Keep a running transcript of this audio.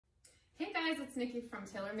guys, it's Nikki from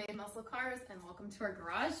Tailor-Made Muscle Cars and welcome to our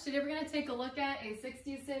garage. Today we're going to take a look at a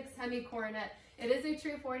 66 Hemi Coronet. It is a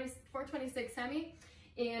true 426 Hemi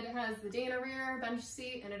and it has the Dana rear, bench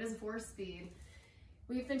seat, and it is a 4-speed.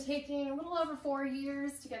 We've been taking a little over 4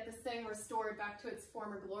 years to get this thing restored back to its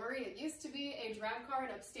former glory. It used to be a drag car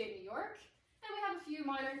in upstate New York, and we have a few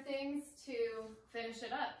minor things to finish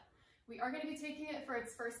it up. We are going to be taking it for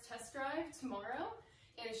its first test drive tomorrow,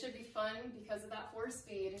 and it should be fun because of that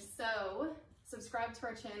 4-speed. So subscribe to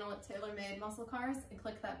our channel at Tailor-Made Muscle Cars and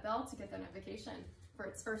click that bell to get the notification for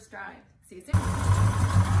its first drive. See you soon.